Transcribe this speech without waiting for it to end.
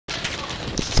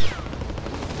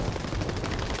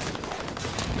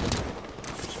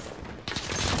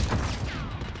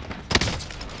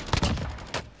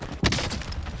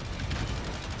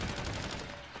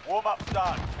Warm-up's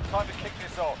done. Time to kick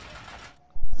this off.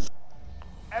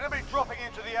 Enemy dropping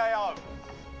into the AO.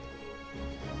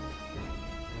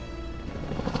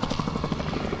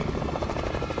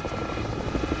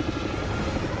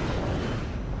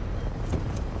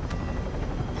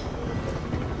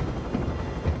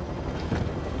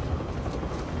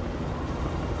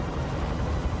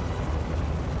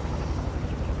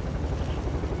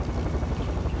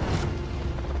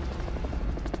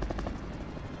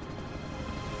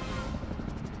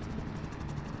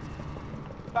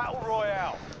 Battle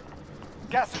Royale.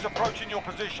 Gas is approaching your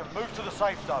position. Move to the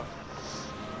safe zone.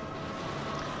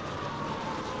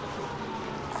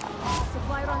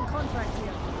 Supply run contract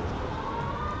here.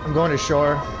 I'm going to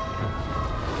shore.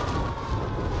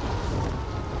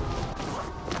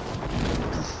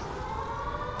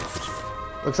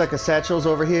 Looks like a satchel's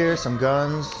over here, some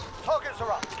guns. Targets are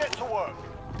up. Get to work.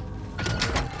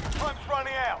 Time's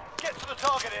running out. Get to the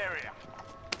target area.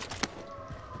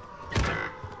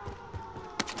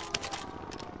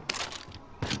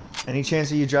 Any chance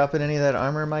of you dropping any of that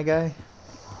armor, my guy?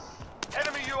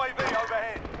 Enemy UAV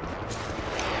overhead.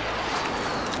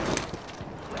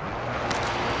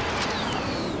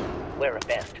 Wear a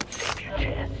vest and save your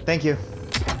chest. Thank you.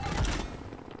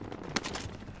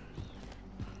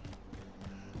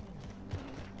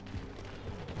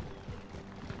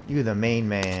 You the main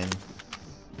man.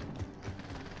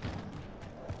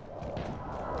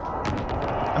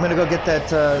 I'm gonna go get that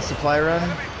supply run.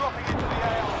 Enemy dropping into the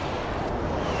AO.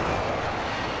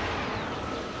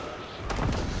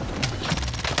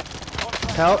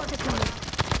 Help.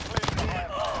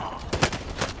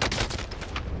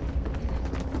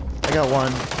 I got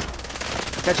one.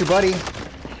 Got your buddy.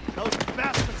 Those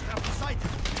bastards have sight.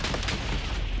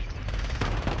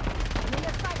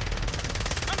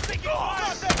 I'm taking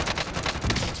fire.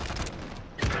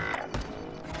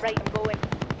 Right, I'm going.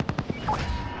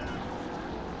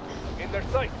 In their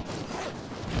sight.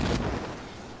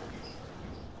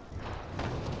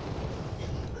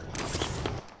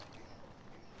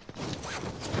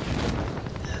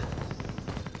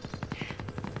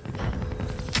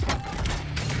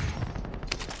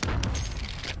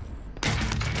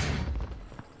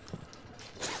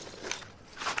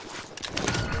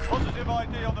 Positive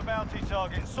ID on the bounty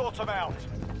target. Sort them out.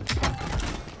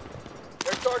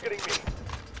 They're targeting me.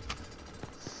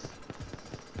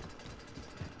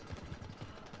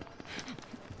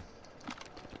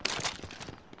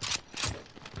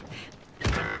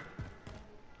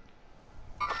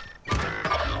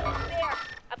 There!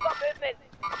 I've got movement!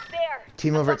 There!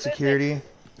 Team I've over got at security.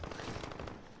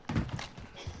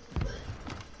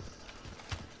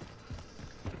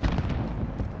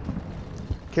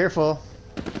 Careful.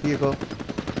 Vehicle.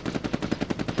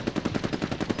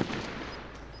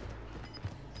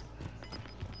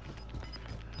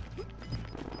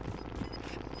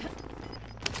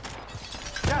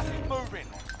 Gas is moving.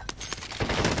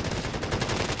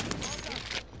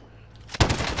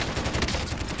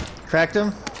 Cracked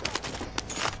him.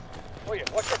 Oh yeah,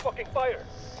 watch your fucking fire.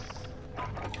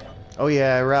 Oh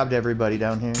yeah, I robbed everybody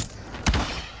down here.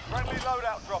 Friendly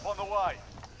loadout drop on the way.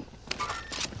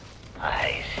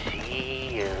 I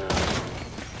see you.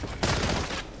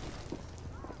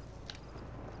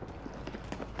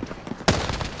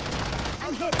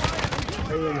 I'm hit.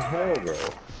 Hey, in hell, bro.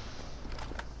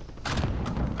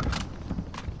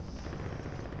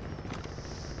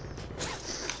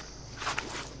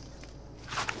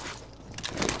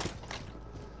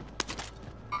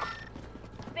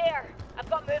 There! I've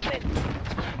got movement!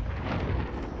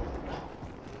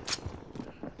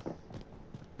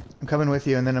 I'm coming with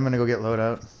you, and then I'm gonna go get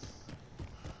loadout.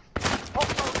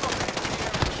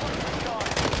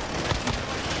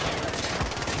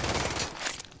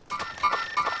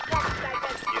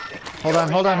 Hold on,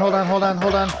 hold on, hold on, hold on,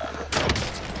 hold on.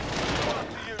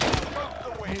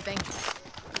 Moving.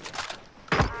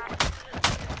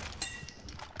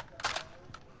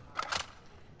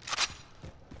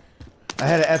 I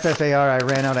had an FFAR, I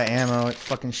ran out of ammo. It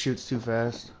fucking shoots too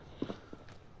fast.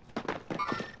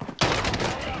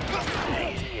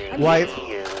 Wipe.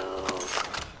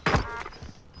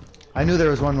 I knew there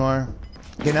was one more.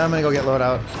 Okay, now I'm gonna go get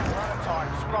loadout.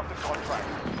 Scrub the contract.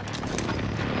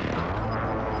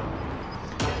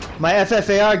 My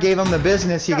FFAR gave him the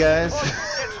business, you guys. Get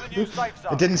to the new safe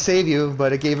zone. It didn't save you,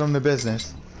 but it gave him the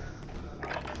business.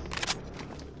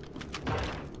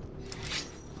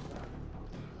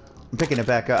 I'm picking it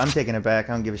back up. I'm taking it back.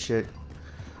 I don't give a shit.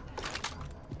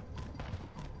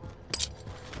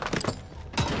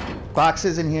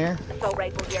 Boxes in here. Assault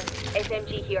rifle here.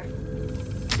 SMG here.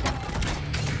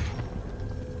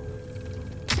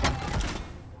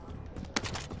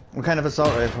 What kind of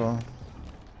assault rifle?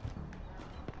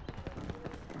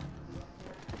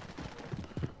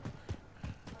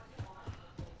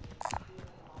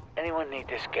 Anyone need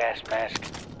this gas mask?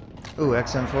 Ooh,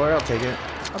 XM4, I'll take it.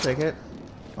 I'll take it.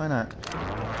 Why not?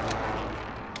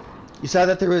 You saw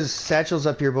that there was satchels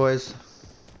up here, boys.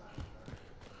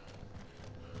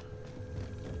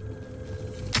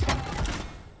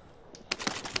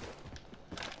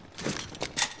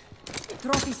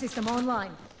 Trophy system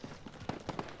online.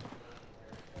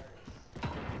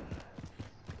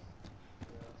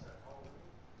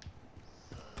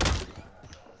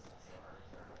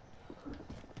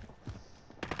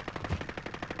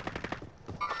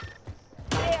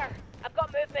 There! I've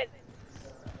got movement.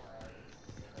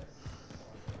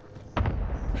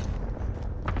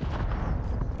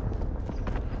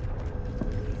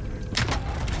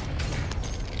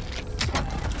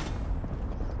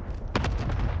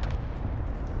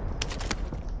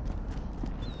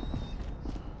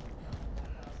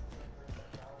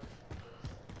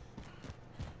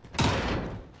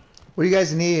 What do you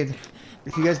guys need?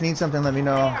 If you guys need something, let me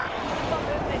know. I've got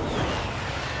movement.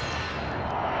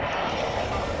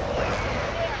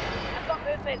 I've got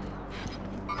movement.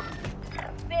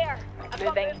 There! I've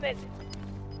got movement.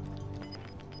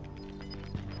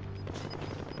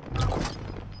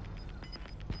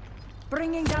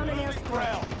 Bringing down an airstrike.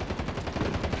 Ground.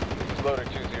 This is Loader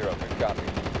 2-0. Good copy.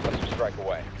 Let's strike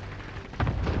away.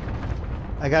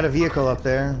 I got a vehicle up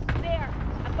there. There!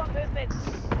 I've got movement.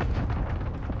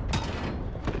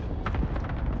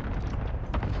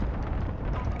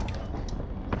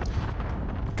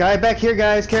 Guy back here,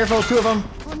 guys. Careful, two of them.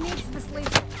 Who needs this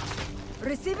laser?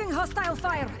 Receiving hostile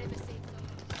fire.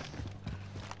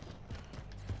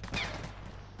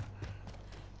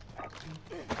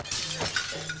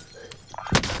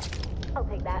 I'll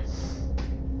take that.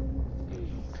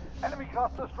 Enemy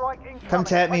cluster strike incoming. Come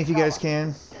tap me Take if you guys cover.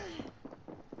 can.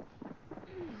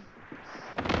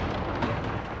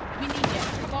 We need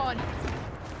you. Come on.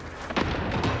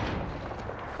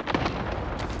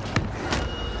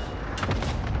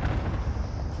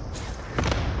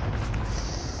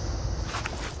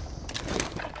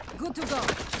 Good to go.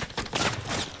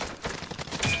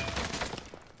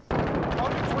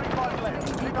 Only 25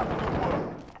 left. Pick up the good work.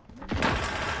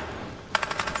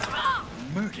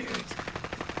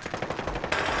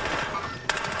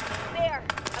 There!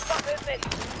 I've got movement.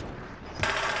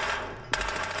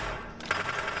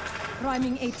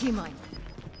 Priming AT mine.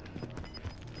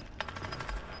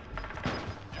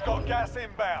 You've got gas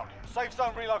inbound. Safe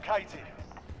zone relocated.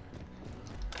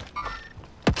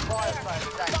 Fire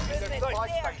sale is active. The movement. supply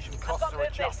There. station I've costs got are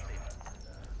movement. adjusted.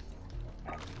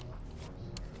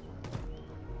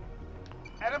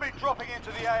 Enemy dropping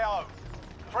into the AO.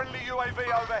 Friendly UAV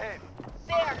overhead.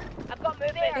 There! I've got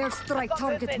movement. Airstrike I've got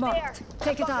target movement. marked. There. Take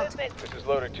I've it got out. movement. This is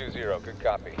Loader 2-0. Good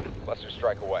copy. Let's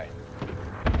strike away.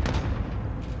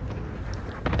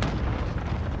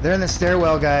 They're in the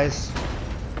stairwell, guys.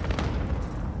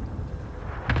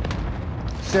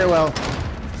 Stairwell.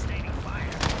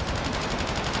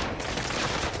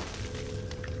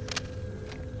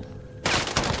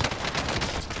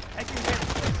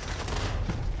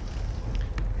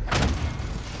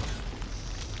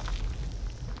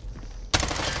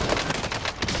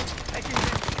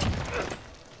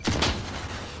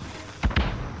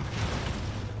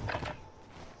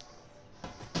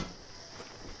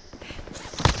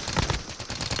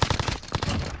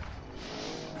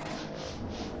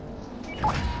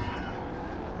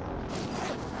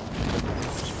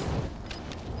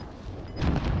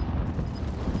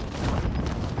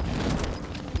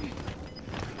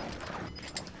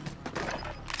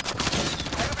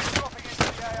 Enemy dropping into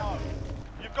the AO.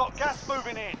 You've got gas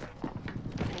moving in.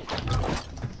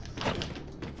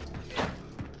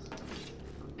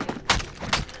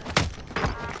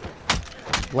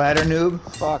 Ladder noob.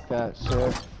 Fuck that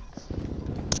shit.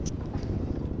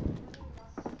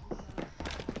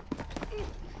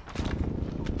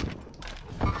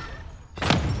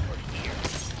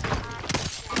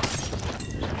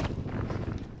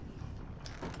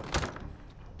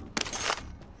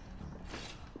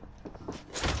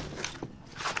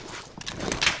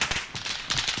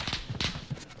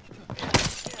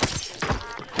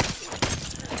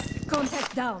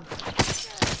 Contact down.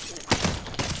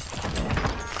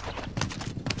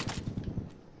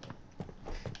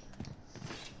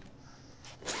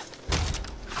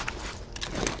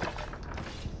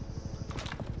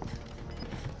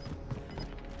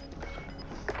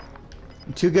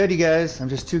 I'm too good, you guys. I'm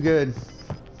just too good.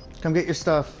 Come get your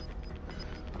stuff.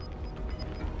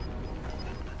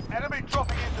 Enemy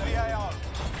dropping into the AO.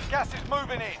 Gas is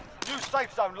moving in. New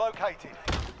safe zone located.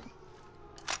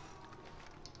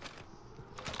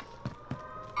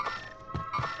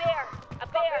 There!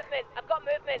 I've got movement. I've got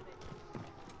movement.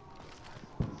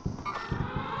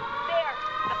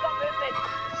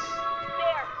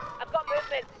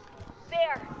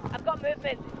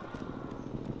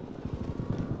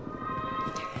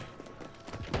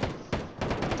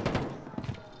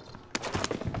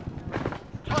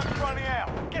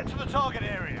 the target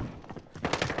area.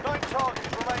 9 targets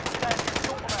remain standing.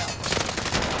 Sort them out.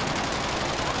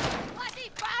 Bloody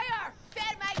fire!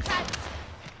 Bear my cuts!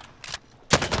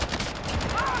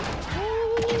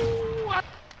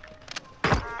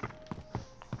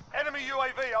 Enemy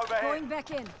UAV overhead. Going back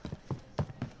in.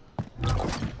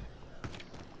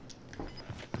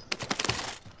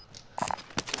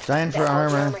 Dying for Bit of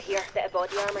body armor. here. Bit of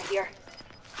body armor here.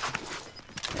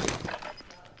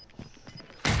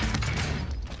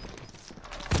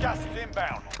 Gas is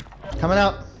inbound. Coming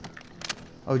out.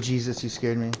 Oh Jesus, you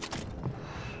scared me.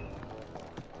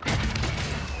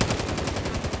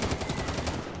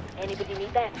 Anybody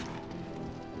need that?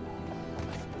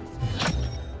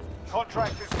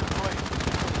 Contract is complete.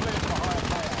 Clear for higher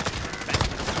payout.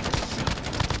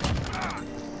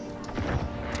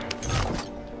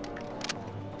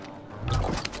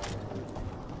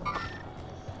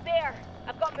 There!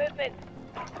 I've got movement.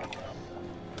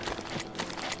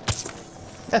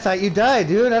 I thought you died,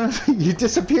 dude. I don't. You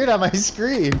disappeared on my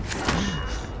screen.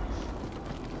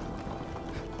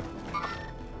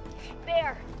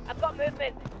 There! I've got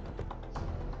movement.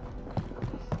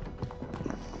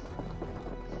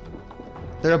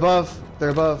 They're above. They're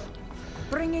above.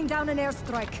 Bringing down an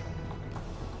airstrike.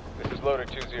 This is loader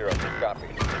 2-0. Good copy.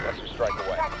 Cluster strike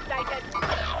away. Target sighted.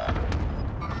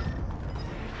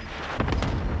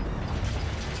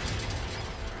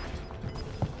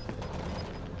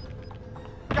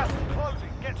 Gas is closing.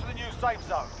 Get to the new safe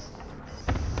zone.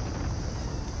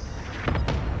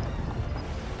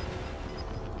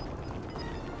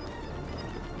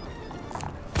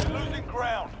 We're losing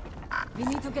ground. We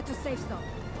need to get to safe zone.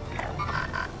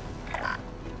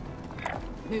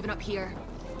 Moving up here.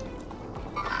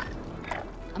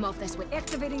 I'm off this way.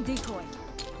 Activating decoy.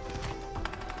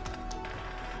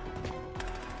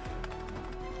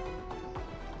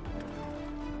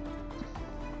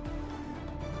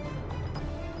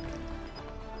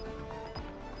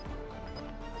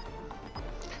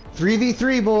 Three v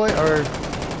 3, boy. Or Only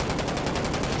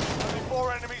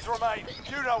 4 enemies remain.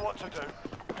 You know what to do.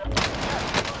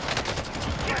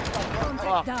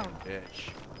 Contact down.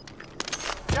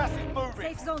 Gas is moving.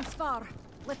 Safe zone's far.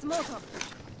 Let's motor.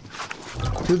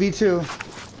 2v2.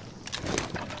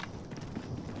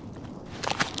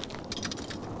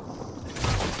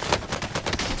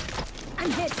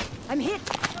 I'm hit. I'm hit.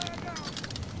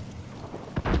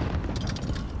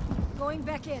 Going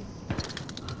back in.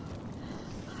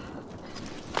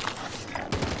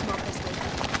 I'm off this way.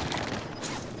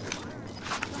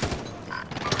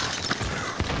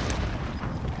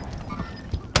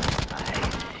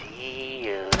 See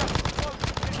you.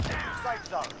 Safe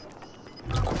zone.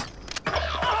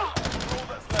 All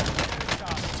that's left is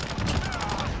done.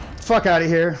 Fuck out of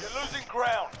here. You're losing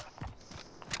ground.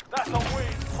 That's a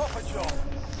win. Proper job.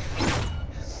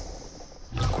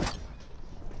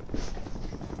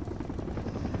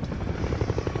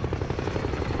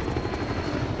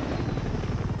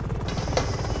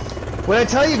 What'd I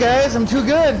tell you guys? I'm too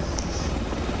good.